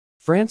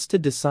France to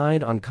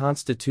decide on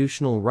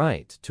constitutional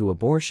right to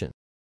abortion.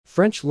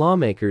 French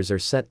lawmakers are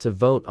set to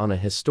vote on a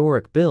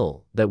historic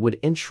bill that would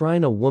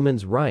enshrine a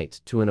woman's right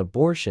to an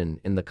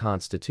abortion in the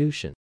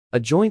constitution.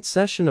 A joint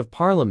session of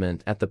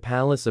parliament at the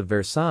Palace of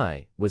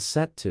Versailles was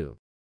set to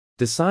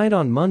decide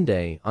on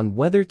Monday on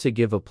whether to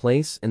give a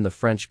place in the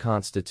French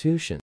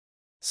constitution.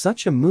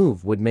 Such a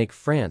move would make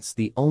France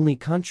the only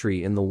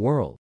country in the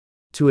world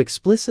to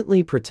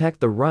explicitly protect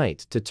the right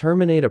to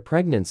terminate a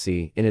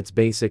pregnancy in its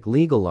basic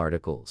legal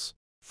articles.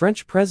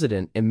 French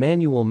President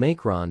Emmanuel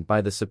Macron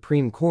by the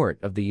Supreme Court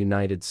of the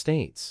United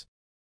States.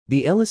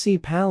 The Elysee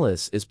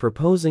Palace is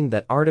proposing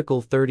that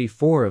Article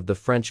 34 of the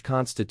French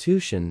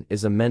Constitution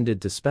is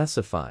amended to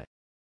specify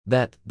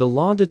that the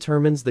law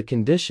determines the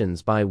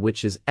conditions by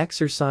which is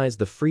exercised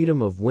the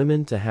freedom of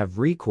women to have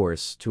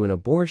recourse to an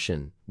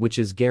abortion, which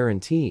is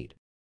guaranteed.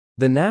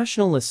 The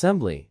National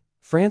Assembly,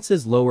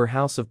 France's lower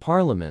house of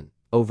parliament,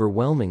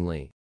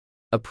 overwhelmingly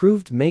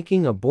approved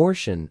making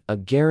abortion a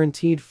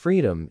guaranteed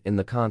freedom in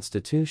the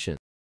Constitution.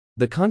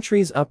 The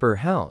country's upper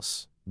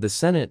house, the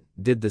Senate,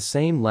 did the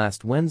same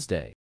last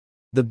Wednesday.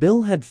 The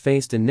bill had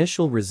faced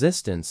initial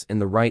resistance in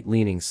the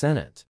right-leaning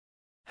Senate.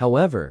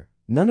 However,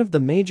 none of the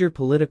major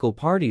political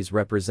parties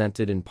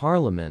represented in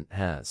Parliament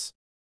has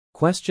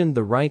questioned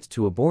the right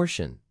to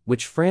abortion,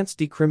 which France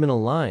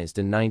decriminalized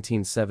in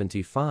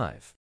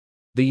 1975.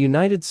 The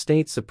United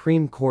States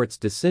Supreme Court's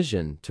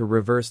decision to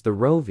reverse the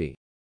Roe v.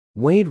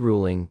 Wade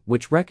ruling,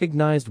 which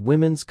recognized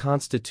women's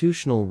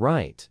constitutional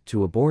right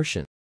to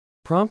abortion,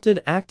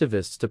 prompted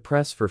activists to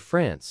press for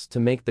France to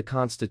make the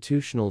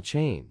constitutional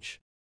change.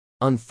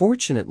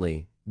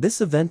 Unfortunately,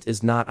 this event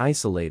is not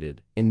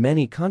isolated. In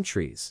many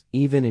countries,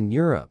 even in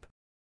Europe,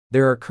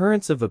 there are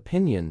currents of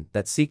opinion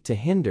that seek to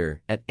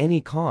hinder, at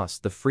any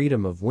cost, the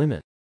freedom of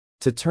women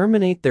to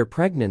terminate their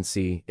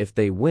pregnancy if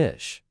they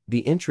wish,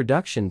 the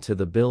introduction to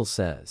the bill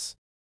says.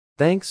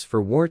 Thanks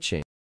for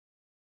watching.